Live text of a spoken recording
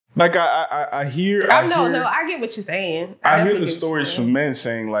Like I hear. I get what you're saying. I hear the stories from men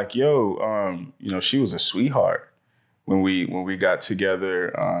saying like, "Yo, she was a sweetheart when we got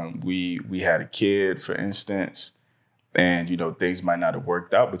together. We had a kid, for instance, and things might not have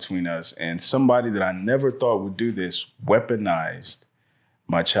worked out between us. And somebody that I never thought would do this weaponized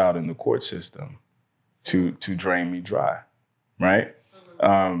my child in the court system to drain me dry, right?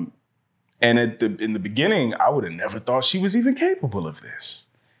 Mm-hmm. And in the beginning, I would have never thought she was even capable of this."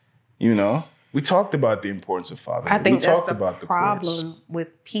 We talked about the importance of fatherhood. I think that's the problem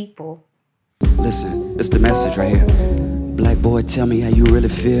with people. Listen, it's the message right here. Black boy, tell me how you really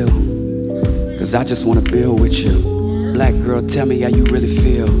feel. Cause I just wanna build with you. Black girl, tell me how you really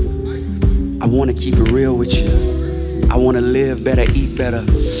feel. I wanna keep it real with you. I wanna live better, eat better.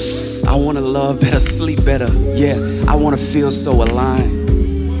 I wanna love better, sleep better. Yeah, I wanna feel so aligned.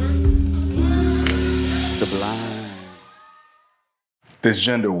 Sublime. This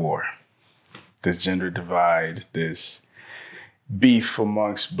gender war, this gender divide, this beef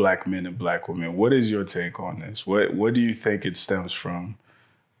amongst Black men and Black women. What is your take on this? What do you think it stems from?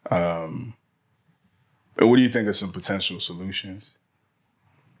 What do you think are some potential solutions?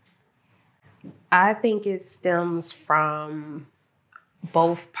 I think it stems from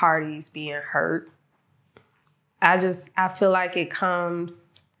both parties being hurt. I feel like it comes.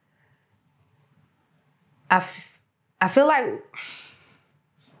 I feel like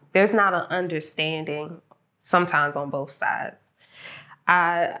there's not an understanding sometimes on both sides.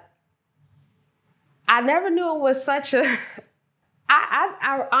 I never knew it was such a.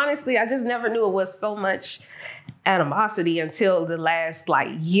 I honestly, I just never knew it was so much animosity until the last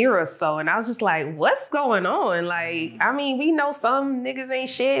year or so. And I was just like, what's going on? We know some niggas ain't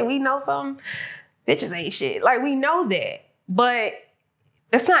shit. We know some bitches ain't shit. We know that. But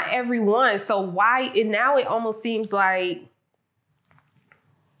that's not everyone. So why? And now it almost seems like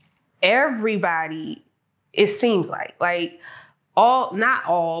everybody, it seems like not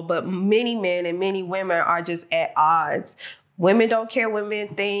all, but many men and many women are just at odds. Women don't care what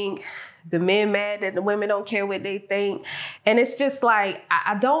men think. The men mad that the women don't care what they think. And it's just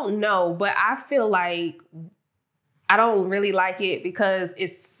I don't know, but I feel like I don't really like it because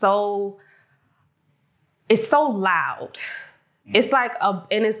it's so loud. It's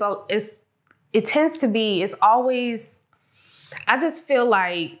it tends to be, it's always, I just feel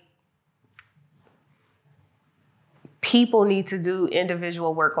like people need to do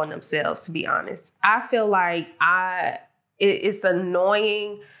individual work on themselves, to be honest. I feel like it's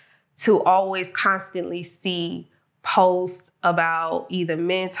annoying to always constantly see posts about either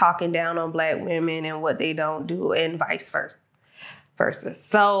men talking down on Black women and what they don't do and vice versa.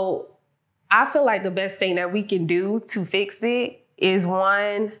 So I feel like the best thing that we can do to fix it is,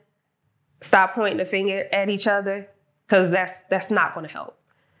 one, stop pointing the finger at each other, because that's not going to help.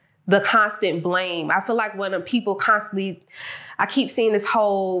 The constant blame. I feel like when people constantly, I keep seeing this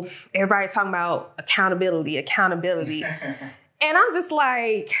whole, everybody talking about accountability. And I'm just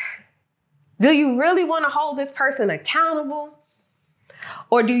like, do you really want to hold this person accountable?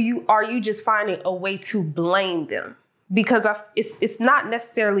 Or are you just finding a way to blame them? Because it's not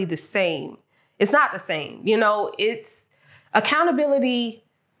necessarily the same. It's not the same. It's accountability.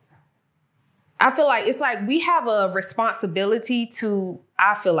 I feel like it's we have a responsibility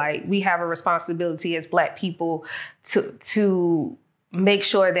as Black people to make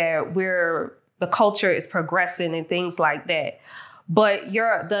sure that the culture is progressing and things like that. But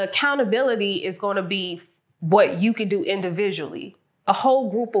the accountability is going to be what you can do individually. A whole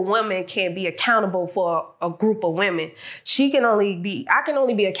group of women can't be accountable for a group of women. I can only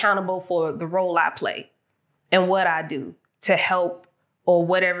be accountable for the role I play and what I do to help, or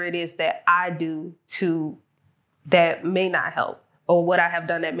whatever it is that I do that may not help, or what I have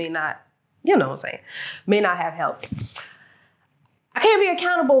done that may not, may not have helped. I can't be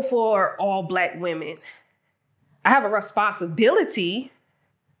accountable for all Black women. I have a responsibility,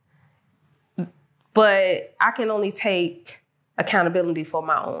 but I can only take accountability for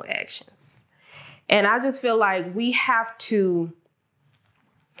my own actions. And I just feel like we have to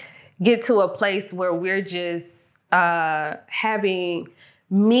get to a place where we're just having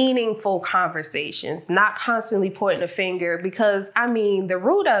meaningful conversations, not constantly pointing a finger, because the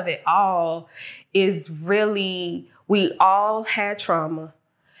root of it all is really, we all had trauma,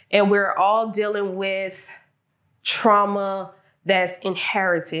 and we're all dealing with trauma that's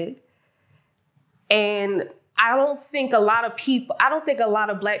inherited. And I don't think a lot of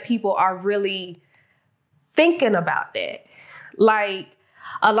Black people are really thinking about that.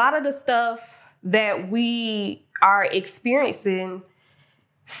 A lot of the stuff that we are experiencing,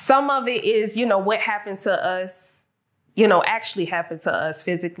 some of it is, what happened to us actually happen to us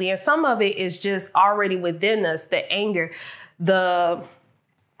physically. And some of it is just already within us, the anger, the,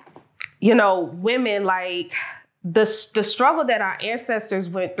 women, like the struggle that our ancestors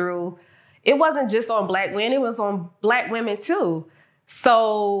went through. It wasn't just on Black women, it was on Black women too.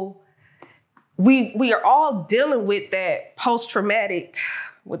 So we are all dealing with that post-traumatic,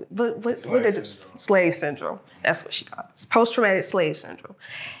 slave syndrome. That's what she calls it. Post-traumatic slave syndrome.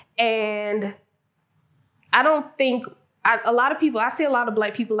 And I don't think, a lot of people, I see a lot of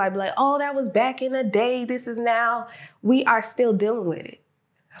Black people like, oh, that was back in the day, this is now. We are still dealing with it.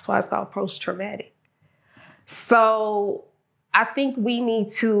 That's why it's called post-traumatic. So I think we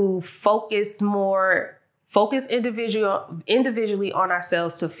need to focus individually on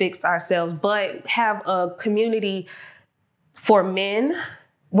ourselves to fix ourselves, but have a community for men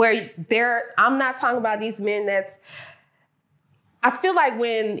where I'm not talking about these men I feel like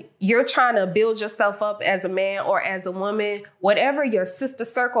when you're trying to build yourself up as a man or as a woman, whatever your sister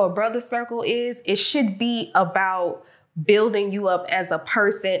circle or brother circle is, it should be about building you up as a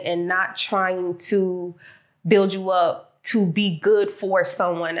person and not trying to build you up to be good for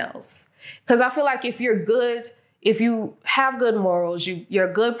someone else. Because I feel like if you're good, if you have good morals, you're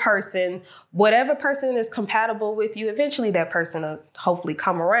a good person, whatever person is compatible with you, eventually that person will hopefully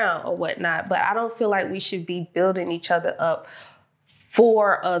come around or whatnot. But I don't feel like we should be building each other up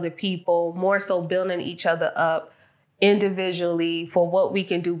for other people, more so building each other up individually for what we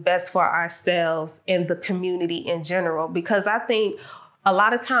can do best for ourselves and the community in general. Because I think a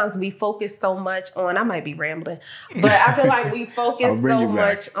lot of times we focus so much on, I might be rambling, but I feel like we focus so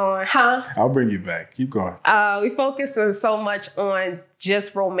much on, I'll bring you back. Keep going. We focus so much on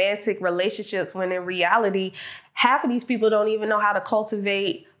just romantic relationships when in reality, half of these people don't even know how to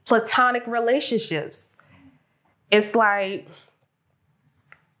cultivate platonic relationships. It's like,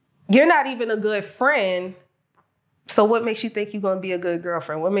 you're not even a good friend. So what makes you think you're going to be a good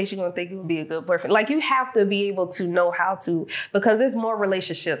girlfriend? What makes you going to think you're going to be a good boyfriend? Like, you have to be able to know how to, because there's more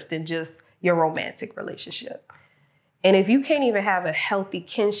relationships than just your romantic relationship. And if you can't even have a healthy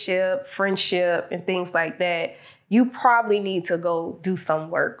kinship, friendship, and things like that, you probably need to go do some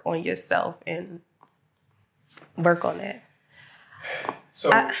work on yourself and work on that.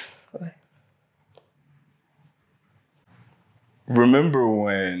 So, remember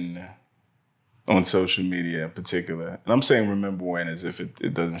when on social media in particular, and I'm saying remember when as if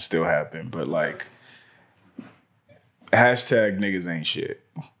it doesn't still happen, but like hashtag niggas ain't shit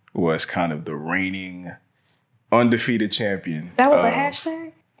was kind of the reigning undefeated champion. That was a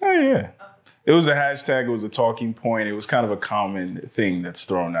hashtag? Oh yeah. It was a hashtag, it was a talking point, it was kind of a common thing that's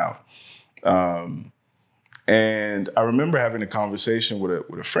thrown out. And I remember having a conversation with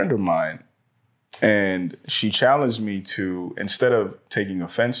a friend of mine, and she challenged me to, instead of taking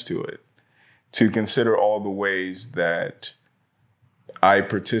offense to it, to consider all the ways that I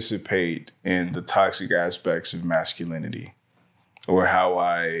participate in the toxic aspects of masculinity, or how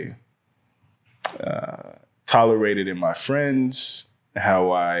I tolerate it in my friends,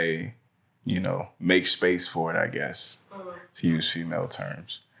 how I, make space for it, I guess, to use female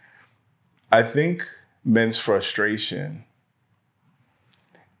terms. I think men's frustration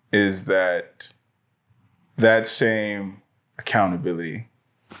is that same accountability,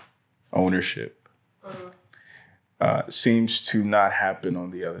 ownership, seems to not happen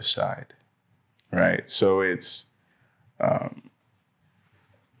on the other side, right? So it's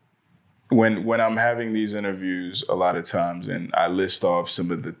when I'm having these interviews a lot of times and I list off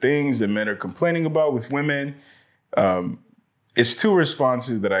some of the things that men are complaining about with women, it's two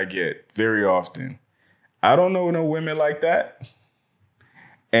responses that I get very often. I don't know no women like that,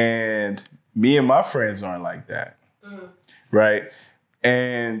 and me and my friends aren't like that, right?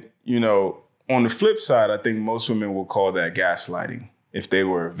 And, on the flip side, I think most women will call that gaslighting. If they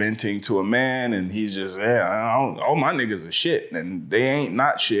were venting to a man and he's just, all my niggas are shit and they ain't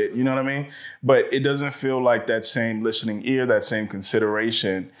not shit, you know what I mean? But it doesn't feel like that same listening ear, that same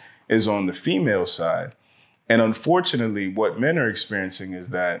consideration is on the female side. And unfortunately, what men are experiencing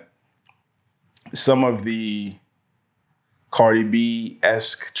is that some of the Cardi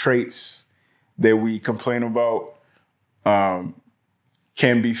B-esque traits that we complain about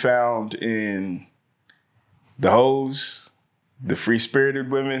can be found in the hoes, the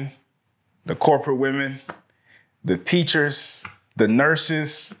free-spirited women, the corporate women, the teachers, the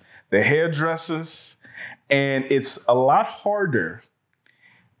nurses, the hairdressers. And it's a lot harder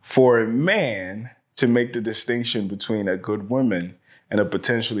for a man to make the distinction between a good woman and a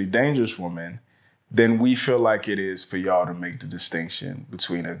potentially dangerous woman than we feel like it is for y'all to make the distinction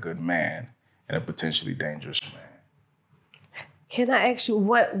between a good man and a potentially dangerous man. Can I ask you,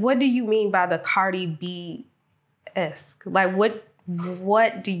 what do you mean by the Cardi B esque? Like what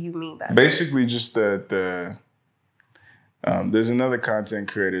do you mean by that? Basically just the there's another content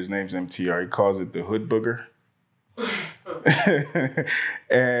creator, his name's MTR. He calls it the hood booger.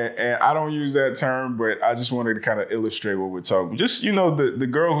 and I don't use that term, but I just wanted to kind of illustrate what we're talking. Just, the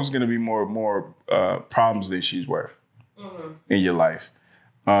girl who's going to be more problems than she's worth in your life.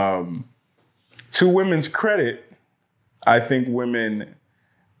 To women's credit, I think women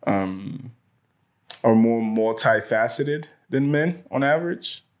are more multifaceted than men on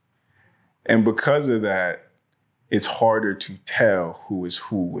average. And because of that, it's harder to tell who is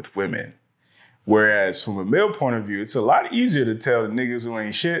who with women. Whereas from a male point of view, it's a lot easier to tell the niggas who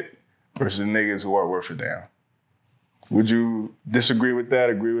ain't shit versus niggas who are worth a damn. Would you disagree with that?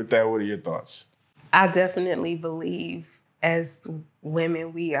 Agree with that? What are your thoughts? I definitely believe as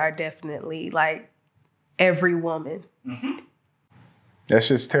women, we are definitely like every woman. Mm-hmm. That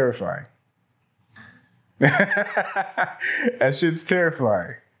shit's terrifying. That shit's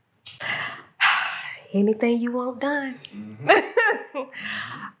terrifying. Anything you want done. Mm-hmm.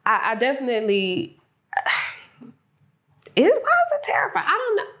 I definitely. Why is it terrifying? I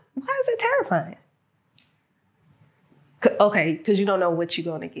don't know. Why is it terrifying? Okay, because you don't know what you're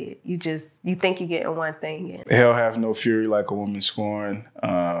gonna get. You think you're getting one thing. And hell hath no fury like a woman scorned.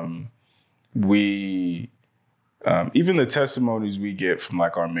 Even the testimonies we get from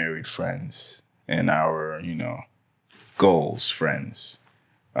like our married friends and our goals friends.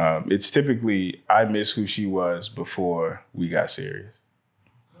 It's typically, I miss who she was before we got serious.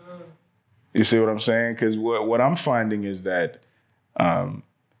 You see what I'm saying? Because what I'm finding is that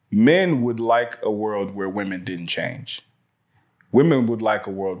men would like a world where women didn't change. Women would like a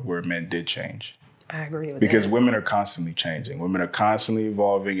world where men did change. I agree with that. Because women are constantly changing. Women are constantly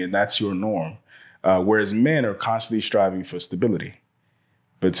evolving, and that's your norm. Whereas men are constantly striving for stability.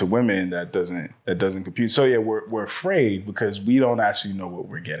 But to women, that doesn't compute. So yeah, we're afraid because we don't actually know what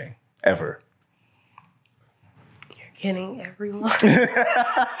we're getting ever. You're getting everyone.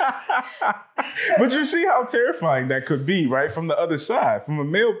 But you see how terrifying that could be, right? From the other side, from a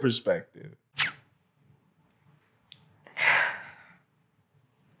male perspective.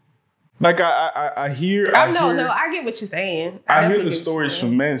 Like I hear. I get what you're saying. I hear the stories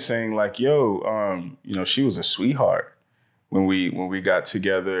from men saying like, "Yo, she was a sweetheart when we got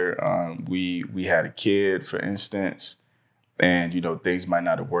together. We had a kid, for instance, and things might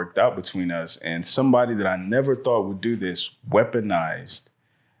not have worked out between us. And somebody that I never thought would do this weaponized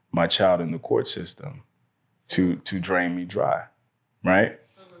my child in the court system to drain me dry, right?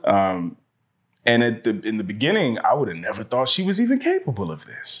 Mm-hmm. And in the beginning, I would have never thought she was even capable of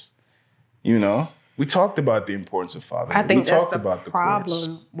this." We talked about the importance of fatherhood. I think that's the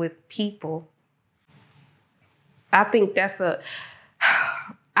problem with people. I think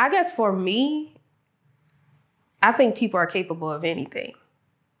I guess for me, I think people are capable of anything.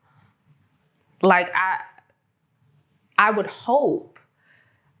 Like I would hope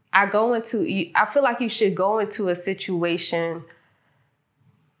I feel like you should go into a situation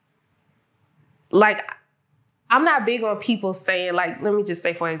like, I'm not big on people saying, like, let me just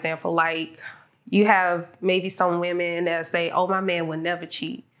say, for example, like you have maybe some women that say, oh, my man would never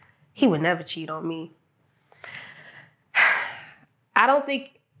cheat. He would never cheat on me. I don't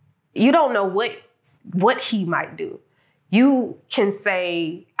think, you don't know what he might do. You can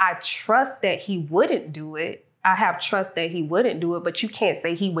say, I trust that he wouldn't do it. I have trust that he wouldn't do it, but you can't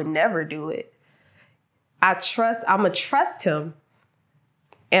say he would never do it. I'm going to trust him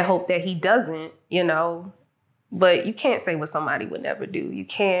and hope that he doesn't, but you can't say what somebody would never do. You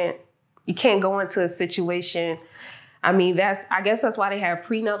can't go into a situation. I mean, I guess that's why they have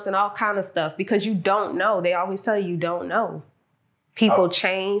prenups and all kind of stuff, because you don't know. They always tell you don't know. People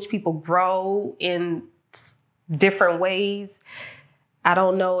change, people grow in different ways. I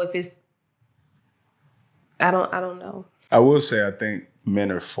don't know if it's, I don't know. I will say, I think men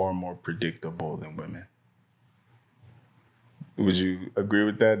are far more predictable than women. Would you agree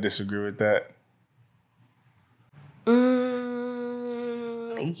with that? Disagree with that?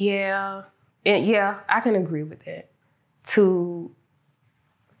 Yeah. Yeah, I can agree with that to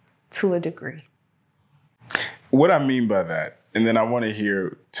a degree. What I mean by that, and then I want to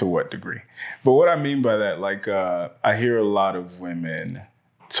hear to what degree. But what I mean by that, like I hear a lot of women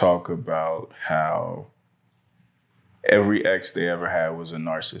talk about how every ex they ever had was a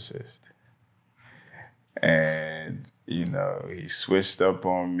narcissist. And, he switched up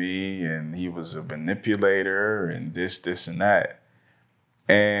on me and he was a manipulator and this and that.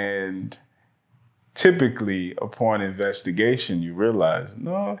 And typically upon investigation, you realize,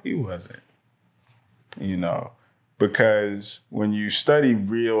 no, he wasn't, because when you study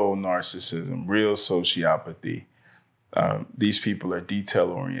real narcissism, real sociopathy, These people are detail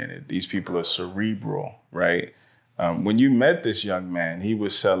oriented. These people are cerebral, right? When you met this young man, he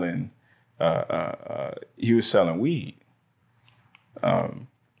was selling weed.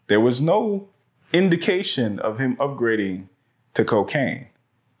 There was no indication of him upgrading to cocaine,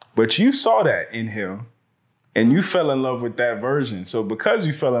 but you saw that in him, and you fell in love with that version. So because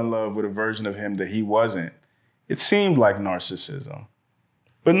you fell in love with a version of him that he wasn't, it seemed like narcissism.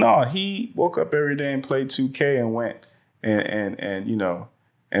 But no, he woke up every day and played 2K and went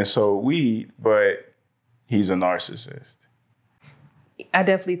and sold weed, but he's a narcissist. I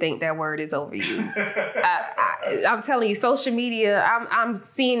definitely think that word is overused. I'm telling you, social media, I'm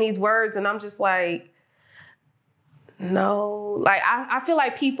seeing these words and I'm just like, no. Like, I feel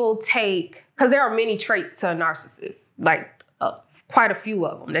like people take, because there are many traits to a narcissist, like quite a few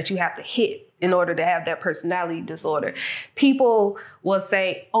of them that you have to hit in order to have that personality disorder. People will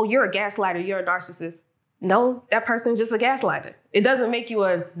say, oh, you're a gaslighter, you're a narcissist. No, that person's just a gaslighter. It doesn't make you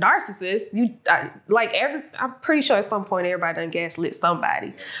a narcissist. I'm pretty sure at some point everybody done gaslit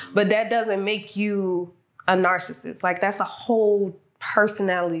somebody, but that doesn't make you a narcissist. Like, that's a whole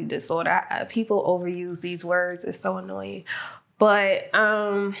personality disorder. People overuse these words. It's so annoying. But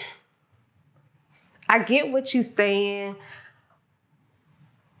I get what you're saying.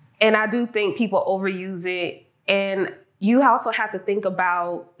 And I do think people overuse it. And you also have to think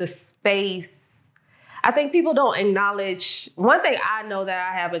about the space. I think people don't acknowledge, one thing I know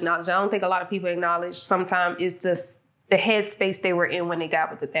that I have acknowledged, I don't think a lot of people acknowledge sometimes, is the headspace they were in when they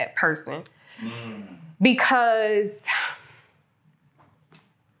got with that person. Because,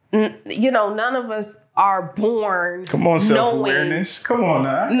 none of us are born. Come on, self-awareness. Come on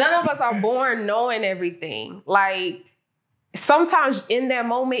now. None of us are born knowing everything. Like, sometimes in that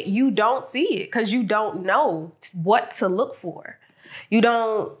moment, you don't see it because you don't know what to look for. You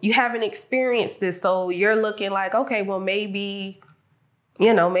haven't experienced this. So you're looking like, okay, well, maybe, he,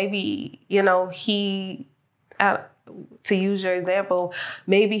 to use your example,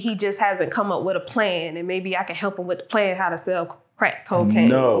 maybe he just hasn't come up with a plan and maybe I can help him with the plan how to sell crack cocaine.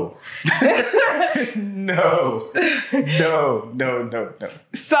 No. No.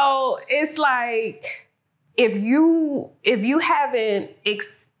 So it's like, if you haven't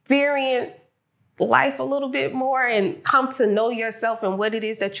experienced life a little bit more and come to know yourself and what it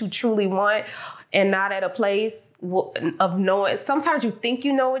is that you truly want, and not at a place of knowing, sometimes you think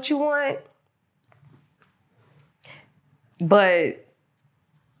you know what you want, but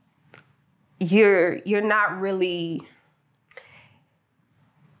you're not really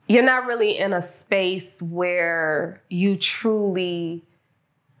in a space where you're truly,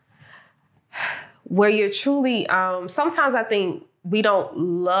 sometimes I think we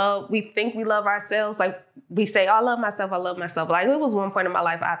think we love ourselves. Like, we say, oh, I love myself. Like, it was one point in my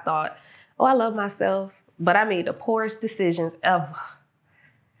life I thought, oh, I love myself, but I made the poorest decisions ever.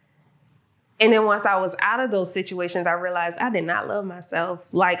 And then once I was out of those situations, I realized I did not love myself.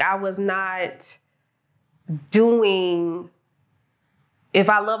 Like, I was not doing, if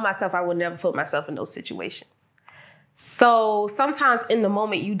I love myself, I would never put myself in those situations. So sometimes in the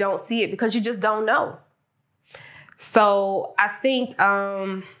moment you don't see it because you just don't know. So I think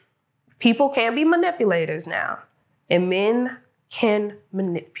people can be manipulators now, and men can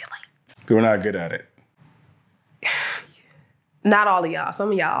manipulate. We're not good at it. Not all of y'all.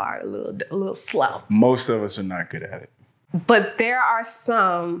 Some of y'all are a little slow. Most of us are not good at it. But there are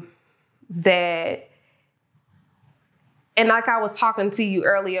some that, and like I was talking to you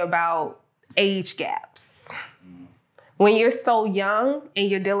earlier about age gaps. When you're so young and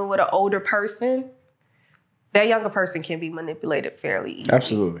you're dealing with an older person, that younger person can be manipulated fairly easily.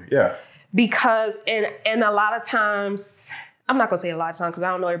 Absolutely, yeah. Because, and a lot of times, I'm not gonna say a lot of times because I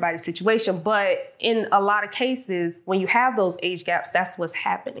don't know everybody's situation, but in a lot of cases, when you have those age gaps, that's what's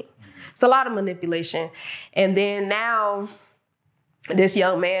happening. It's a lot of manipulation. And then now, this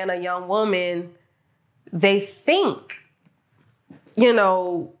young man, a young woman, they think,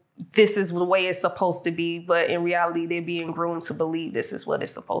 this is the way it's supposed to be, but in reality, they're being groomed to believe this is what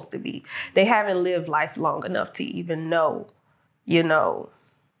it's supposed to be. They haven't lived life long enough to even know,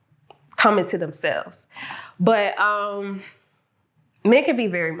 come into themselves. But men can be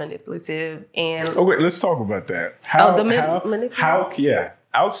very manipulative. And okay, let's talk about that.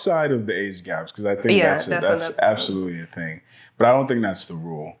 Outside of the age gaps, because I think that's absolutely a thing. But I don't think that's the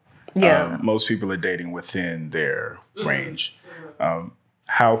rule. Yeah. Most people are dating within their range.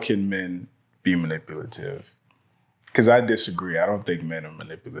 How can men be manipulative? Because I disagree. I don't think men are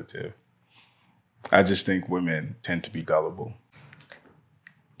manipulative. I just think women tend to be gullible.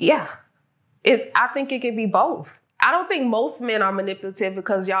 Yeah. I think it can be both. I don't think most men are manipulative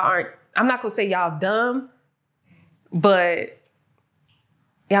because y'all aren't, I'm not going to say y'all dumb, But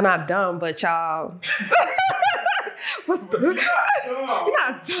y'all not dumb, but y'all. You're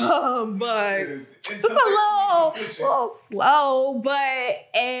not dumb, but it's a little slow. But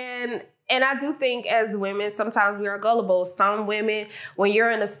and I do think as women, sometimes we are gullible. Some women, when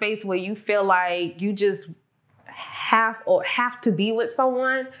you're in a space where you feel like you just have to be with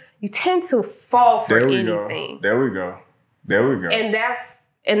someone, you tend to fall for anything. There we go. And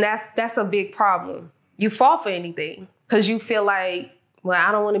that's a big problem. You fall for anything because you feel like, well,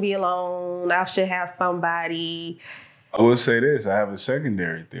 I don't want to be alone. I should have somebody. I will say this. I have a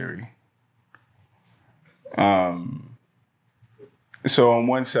secondary theory. So on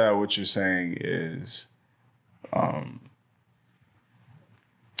one side, what you're saying is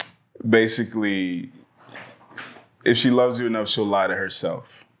basically, if she loves you enough, she'll lie to herself,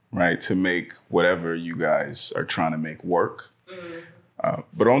 right? To make whatever you guys are trying to make work.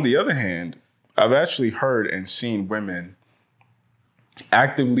 But on the other hand, I've actually heard and seen women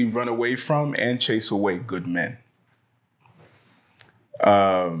actively run away from and chase away good men.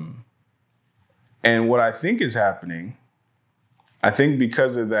 And what I think is happening, I think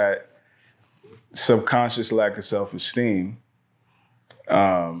because of that subconscious lack of self-esteem,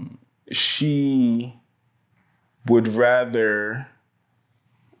 she would rather,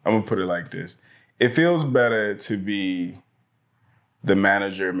 I'm gonna put it like this. It feels better to be the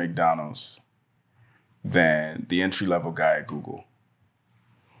manager at McDonald's than the entry-level guy at Google.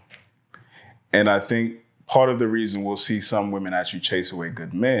 And I think part of the reason we'll see some women actually chase away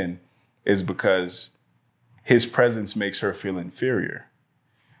good men is because his presence makes her feel inferior.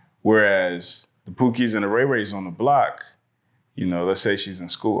 Whereas the Pookies and the Ray Rays on the block, you know, let's say she's in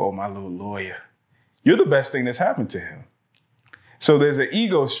school, oh, my little lawyer. You're the best thing that's happened to him. So there's an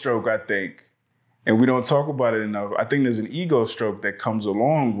ego stroke, I think, and we don't talk about it enough. I think there's an ego stroke that comes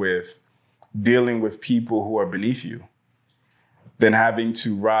along with dealing with people who are beneath you, than having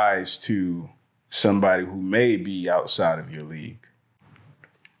to rise to somebody who may be outside of your league.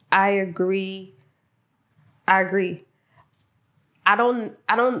 I agree. For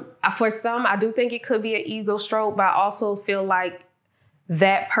some, I do think it could be an ego stroke, but I also feel like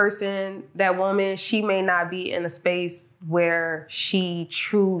that person, that woman, she may not be in a space where she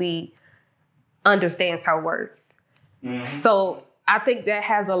truly understands her worth. Mm-hmm. So I think that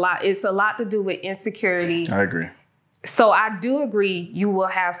it's a lot to do with insecurity. I agree. So I do agree you will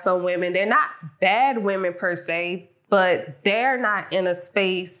have some women, they're not bad women per se, but they're not in a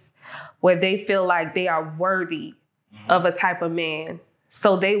space where they feel like they are worthy of a type of man.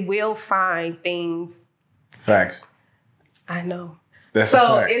 So they will find things. Facts. I know. That's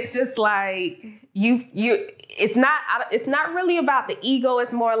so it's just like it's not really about the ego.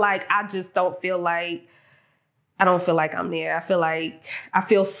 It's more like I don't feel like I'm there. I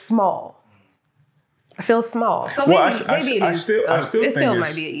feel small. So maybe it still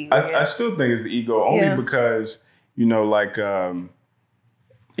might be an ego. I still think it's the ego only because, you know, like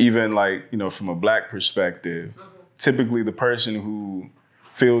even like, you know, from a Black perspective, typically the person who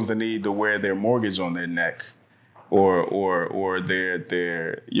feels the need to wear their mortgage on their neck or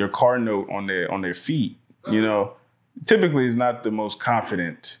their your car note on their feet, you know, typically is not the most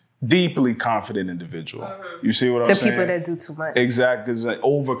confident, deeply confident individual. You see what I'm saying? The people that do too much. Exactly. It's like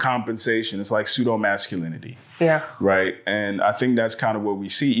overcompensation. It's like pseudo-masculinity. Yeah. Right? And I think that's kind of what we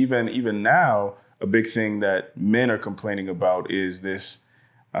see. Even now, a big thing that men are complaining about is this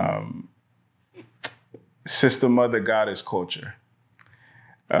sister, mother, goddess culture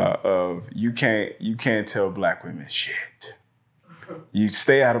of you can't tell Black women shit. You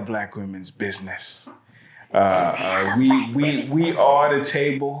stay out of Black women's business. We are the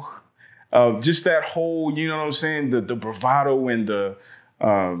table. Just that whole, you know what I'm saying, the bravado and the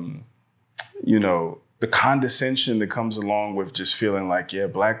you know, the condescension that comes along with just feeling like, yeah,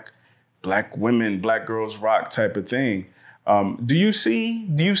 black women, Black girls rock type of thing. Do you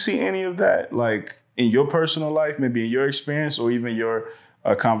see any of that, like in your personal life, maybe in your experience, or even your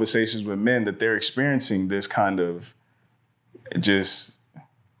conversations with men, that they're experiencing this kind of just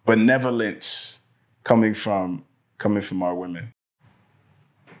benevolence coming from our women?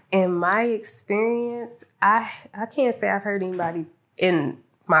 In my experience, I can't say I've heard anybody, in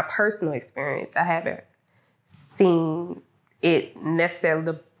my personal experience, I haven't seen it necessarily,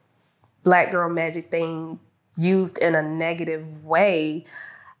 the Black girl magic thing, used in a negative way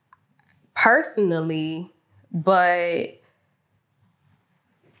personally, but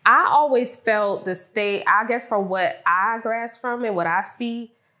I always felt I guess from what I grasp from it, what I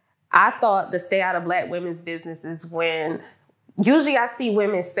see, I thought the stay out of Black women's business is when, usually I see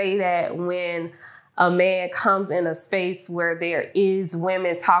women say that when a man comes in a space where there is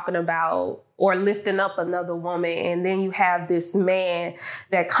women talking about or lifting up another woman, and then you have this man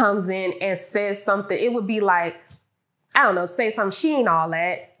that comes in and says something, it would be like, I don't know, say something, she ain't all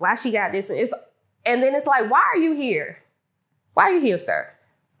that. Why she got this? And then it's like, why are you here? Why are you here, sir?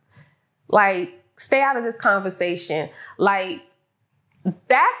 Like, stay out of this conversation. Like,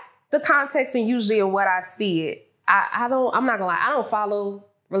 that's the context and usually in what I see it. I'm not gonna lie, I don't follow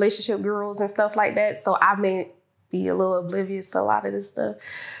relationship gurus and stuff like that. So I may be a little oblivious to a lot of this stuff.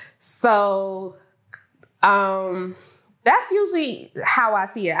 So that's usually how I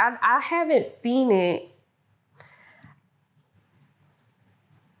see it. I haven't seen it.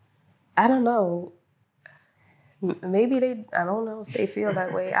 I don't know. Maybe I don't know if they feel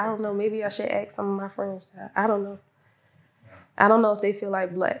that way. I don't know. Maybe I should ask some of my friends. I don't know. I don't know if they feel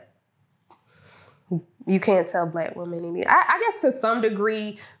like black. You can't tell black women anything. I guess to some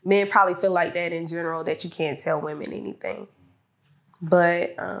degree, men probably feel like that in general, that you can't tell women anything.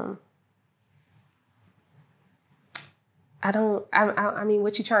 But I mean,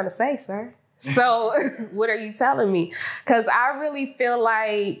 what you trying to say, sir? So what are you telling me? Because I really feel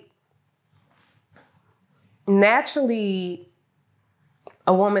like naturally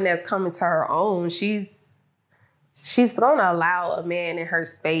a woman that's coming to her own, she's going to allow a man in her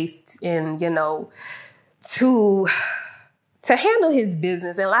space and, you know, to handle his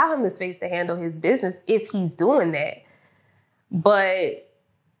business and allow him the space to handle his business if he's doing that. But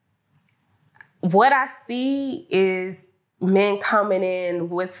what I see is men coming in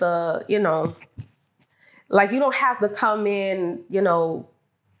with you know, like, you don't have to come in, you know,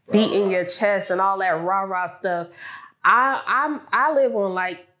 beating your chest and all that rah-rah stuff. I live on,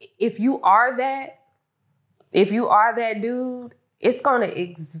 like, if you are that dude, it's gonna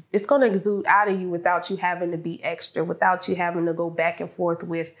exude out of you without you having to be extra, without you having to go back and forth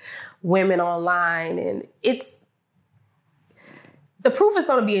with women online. And the proof is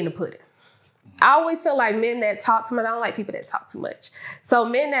gonna be in the pudding. I always feel like men that talk too much, I don't like people that talk too much. So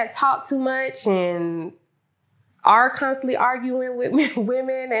men that talk too much and are constantly arguing with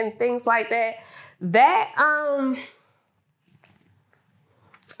women and things like that,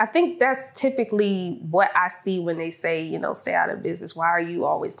 I think that's typically what I see when they say, you know, stay out of business. Why are you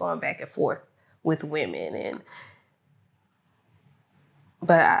always going back and forth with women?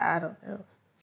 But I don't know.